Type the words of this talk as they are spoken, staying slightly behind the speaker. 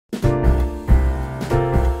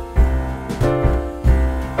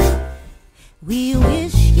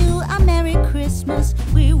Christmas.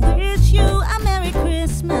 We wish you a Merry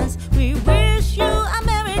Christmas. We wish you a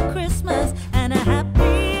Merry Christmas and a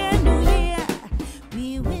Happy New Year.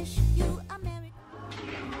 We wish you a Merry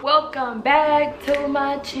Christmas. Welcome back to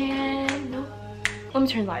my channel. Let me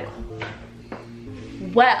turn the light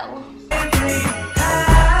on. Well,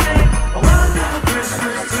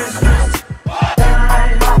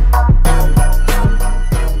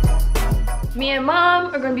 me and Mom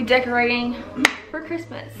are gonna be decorating for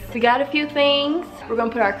Christmas. We got a few things. We're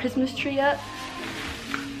gonna put our Christmas tree up.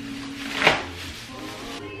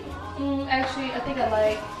 Actually, I think I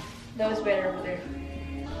like those better over there.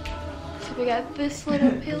 So we got this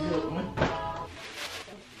little pillow.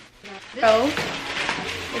 Oh,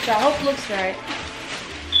 which I hope looks right.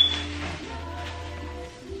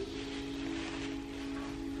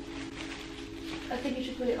 I think you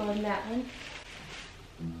should put it on that one.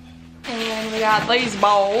 And we got these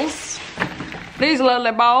balls. These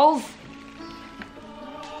lovely balls.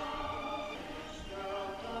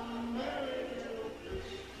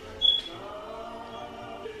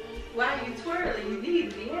 Why are you twirling? You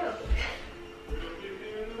need the help.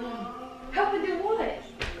 Help me do what?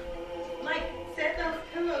 Like, set those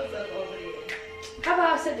pillows up over there. How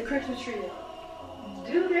about I set the Christmas tree up?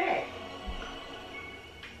 Do that.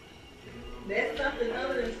 That's something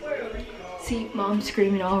other than twirling. See, Mom's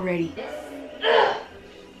screaming already.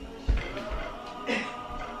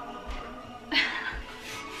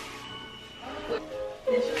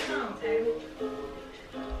 It's your song, Taylor.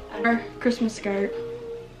 Our Christmas skirt.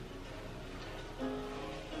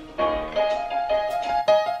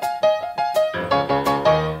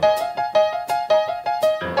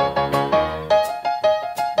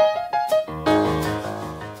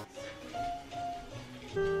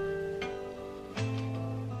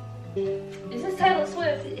 Is this Taylor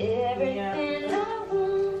Swift? Everything I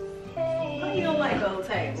want. Why you don't like old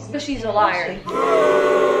Taylor? Because she's a liar. I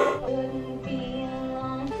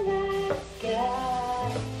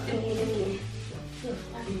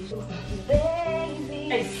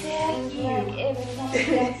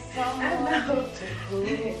know.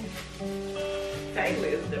 Taylor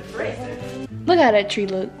is depressing. Look how that tree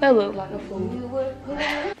look. That look like a fool.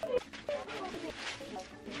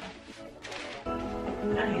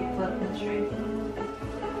 I need to pluck the tree.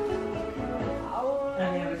 I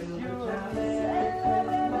never do a good job.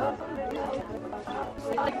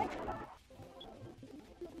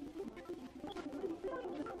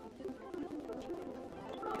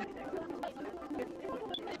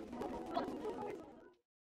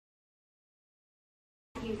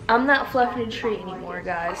 I'm not fluffing the tree anymore,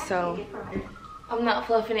 guys, so I'm not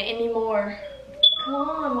fluffing it anymore. Come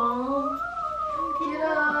on, Mom. Get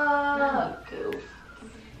up.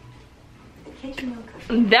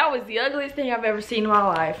 That was the ugliest thing I've ever seen in my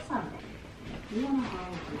life. You want to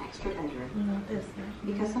have an extra bedroom?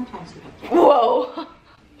 Because sometimes you have to. Whoa.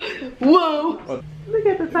 Whoa. Look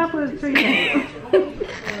at the top of the tree.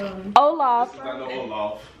 Olaf. I know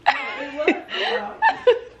Olaf. It was Olaf.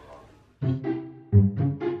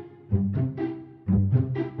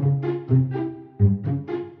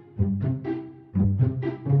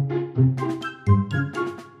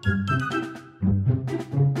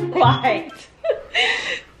 Right.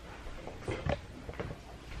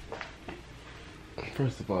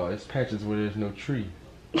 First of all, it's patches where there's no tree.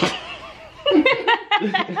 Yes,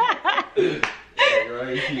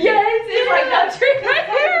 it's like no tree right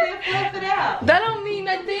here. Fluff it out. That don't mean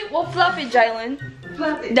nothing. Well, fluff it, Jalen.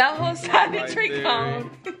 Fluff it. That whole side of the Right tree there.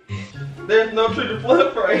 gone. There's no tree to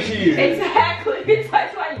fluff right here. Exactly.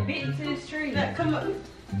 That's why you bit into this tree. Now, come on.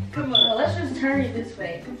 Come Well, on. let's just turn it this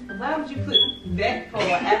way. Why would you put that far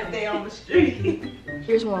out there on the street?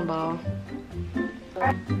 Here's one ball.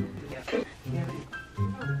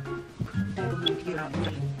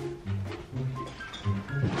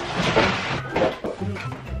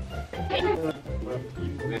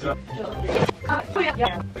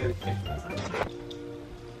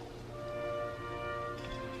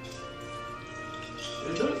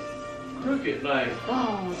 It looks crooked, like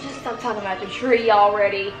Oh, just stop talking about the tree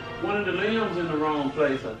already. one of the limbs in the wrong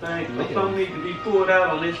place, I think. Some need to be pulled out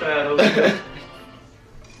on this side over there.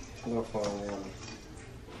 No phone.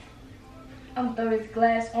 I'm gonna throw this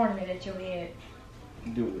glass ornament at your head.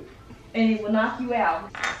 Do it. And it will knock you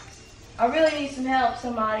out. I really need some help,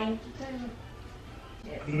 somebody.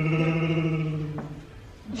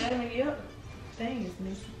 Jalen, you up? Thing is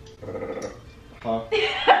missing. Huh?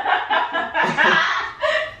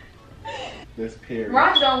 This period.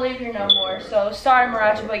 Mirage don't live here no more, so sorry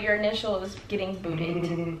Mirage, but your initial is getting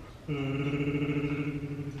booted.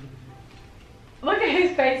 Look at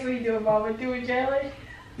his face when you do a moment. Do it, Jalen.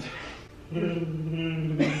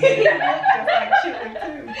 Just like chicken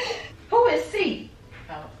too. Who is C?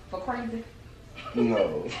 Oh, for crazy.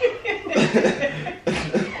 No.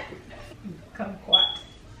 Kumquat.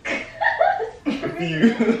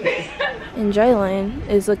 You. And Jalen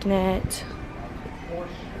is looking at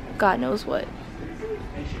God knows what.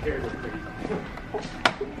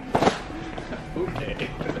 Okay.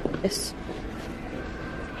 This.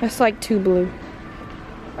 That's like too blue.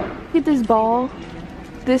 Get this ball.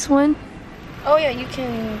 This one. Oh yeah, you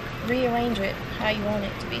can rearrange it how you want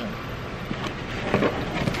it to be.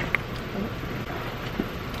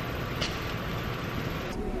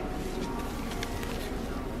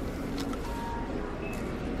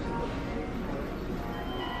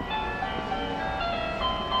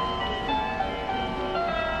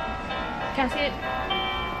 Can I see it?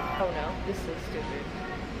 Oh no, this is stupid.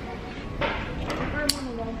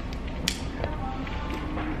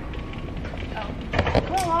 Oh.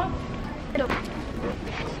 Come on.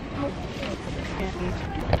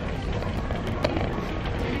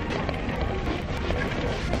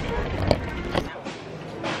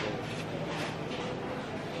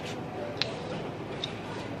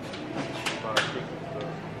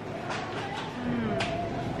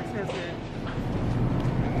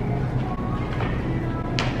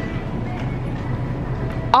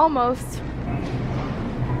 Almost.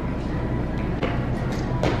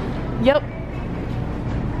 Yep.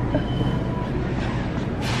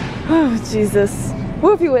 Oh, Jesus.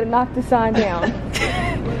 What if you would have knocked the sign down?